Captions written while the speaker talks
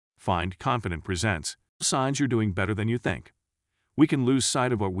Find Confident presents signs you're doing better than you think. We can lose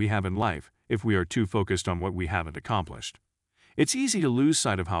sight of what we have in life if we are too focused on what we haven't accomplished. It's easy to lose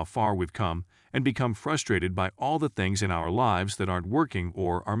sight of how far we've come and become frustrated by all the things in our lives that aren't working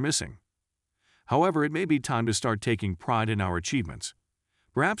or are missing. However, it may be time to start taking pride in our achievements.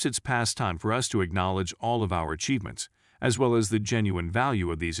 Perhaps it's past time for us to acknowledge all of our achievements, as well as the genuine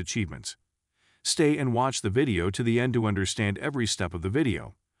value of these achievements. Stay and watch the video to the end to understand every step of the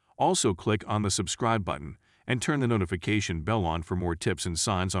video. Also, click on the subscribe button and turn the notification bell on for more tips and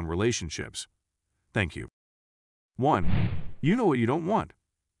signs on relationships. Thank you. 1. You know what you don't want.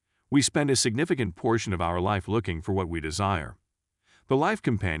 We spend a significant portion of our life looking for what we desire. The life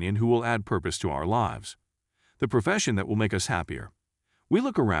companion who will add purpose to our lives. The profession that will make us happier. We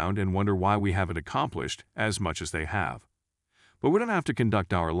look around and wonder why we haven't accomplished as much as they have. But we don't have to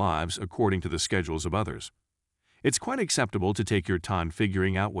conduct our lives according to the schedules of others. It's quite acceptable to take your time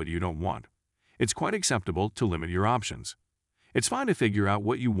figuring out what you don't want. It's quite acceptable to limit your options. It's fine to figure out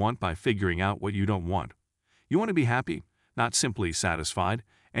what you want by figuring out what you don't want. You want to be happy, not simply satisfied,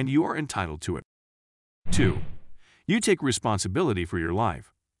 and you are entitled to it. 2. You take responsibility for your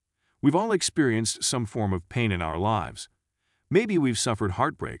life. We've all experienced some form of pain in our lives. Maybe we've suffered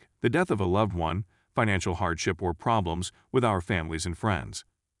heartbreak, the death of a loved one, financial hardship, or problems with our families and friends.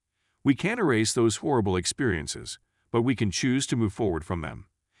 We can't erase those horrible experiences, but we can choose to move forward from them.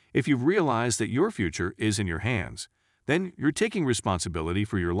 If you've realized that your future is in your hands, then you're taking responsibility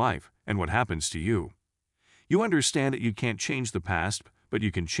for your life and what happens to you. You understand that you can't change the past, but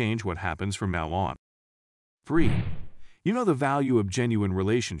you can change what happens from now on. 3. You know the value of genuine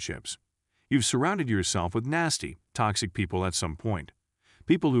relationships. You've surrounded yourself with nasty, toxic people at some point.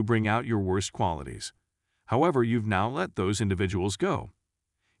 People who bring out your worst qualities. However, you've now let those individuals go.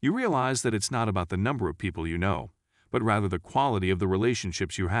 You realize that it's not about the number of people you know, but rather the quality of the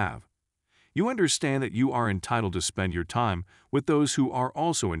relationships you have. You understand that you are entitled to spend your time with those who are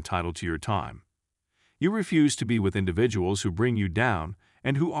also entitled to your time. You refuse to be with individuals who bring you down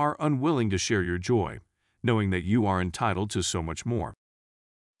and who are unwilling to share your joy, knowing that you are entitled to so much more.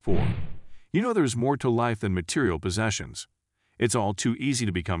 4. You know there's more to life than material possessions. It's all too easy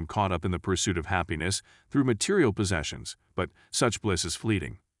to become caught up in the pursuit of happiness through material possessions, but such bliss is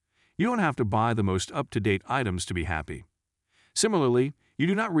fleeting. You don't have to buy the most up-to-date items to be happy. Similarly, you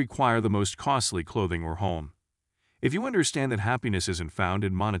do not require the most costly clothing or home. If you understand that happiness isn't found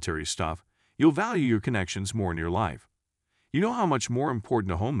in monetary stuff, you'll value your connections more in your life. You know how much more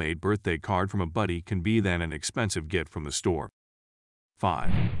important a homemade birthday card from a buddy can be than an expensive gift from the store. 5.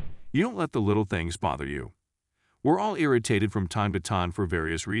 You don't let the little things bother you. We're all irritated from time to time for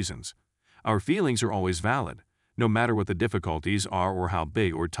various reasons. Our feelings are always valid, no matter what the difficulties are or how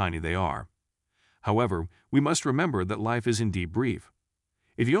big or tiny they are. However, we must remember that life is indeed brief.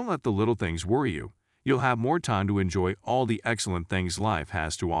 If you don't let the little things worry you, you'll have more time to enjoy all the excellent things life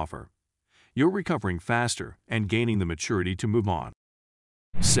has to offer. You're recovering faster and gaining the maturity to move on.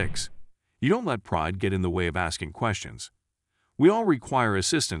 6. You don't let pride get in the way of asking questions. We all require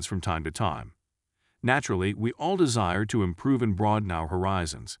assistance from time to time. Naturally, we all desire to improve and broaden our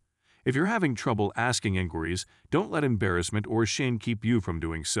horizons. If you're having trouble asking inquiries, don't let embarrassment or shame keep you from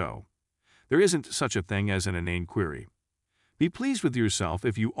doing so. There isn't such a thing as an inane query. Be pleased with yourself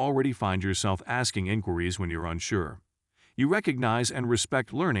if you already find yourself asking inquiries when you're unsure. You recognize and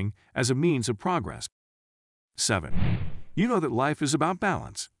respect learning as a means of progress. 7. You know that life is about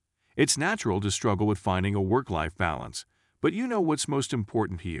balance. It's natural to struggle with finding a work-life balance, but you know what's most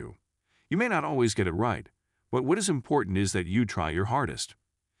important to you. You may not always get it right, but what is important is that you try your hardest.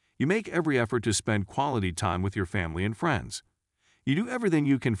 You make every effort to spend quality time with your family and friends. You do everything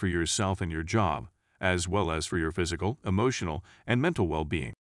you can for yourself and your job, as well as for your physical, emotional, and mental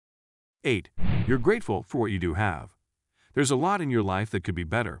well-being. 8. You're grateful for what you do have. There's a lot in your life that could be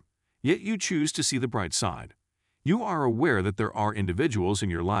better, yet you choose to see the bright side. You are aware that there are individuals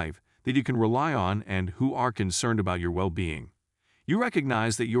in your life that you can rely on and who are concerned about your well-being. You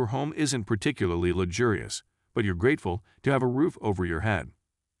recognize that your home isn't particularly luxurious, but you're grateful to have a roof over your head.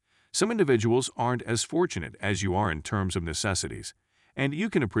 Some individuals aren't as fortunate as you are in terms of necessities, and you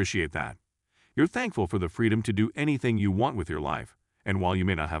can appreciate that. You're thankful for the freedom to do anything you want with your life, and while you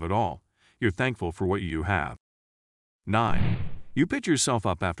may not have it all, you're thankful for what you have. 9. You pick yourself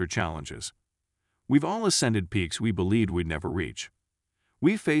up after challenges. We've all ascended peaks we believed we'd never reach.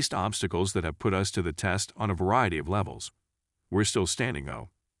 We've faced obstacles that have put us to the test on a variety of levels. We're still standing, though.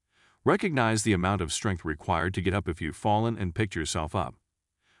 Recognize the amount of strength required to get up if you've fallen and picked yourself up.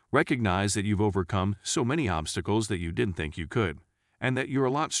 Recognize that you've overcome so many obstacles that you didn't think you could, and that you're a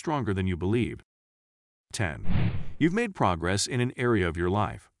lot stronger than you believed. 10. You've made progress in an area of your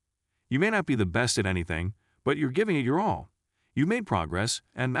life. You may not be the best at anything, but you're giving it your all. You made progress,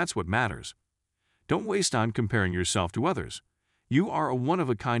 and that's what matters. Don't waste time comparing yourself to others. You are a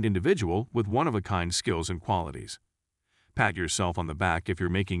one-of-a-kind individual with one-of-a-kind skills and qualities. Pat yourself on the back if you're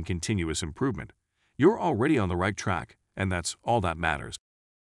making continuous improvement. You're already on the right track, and that's all that matters.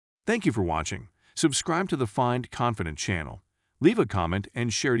 Thank you for watching. Subscribe to the Find Confident channel. Leave a comment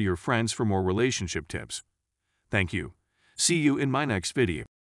and share to your friends for more relationship tips. Thank you. See you in my next video.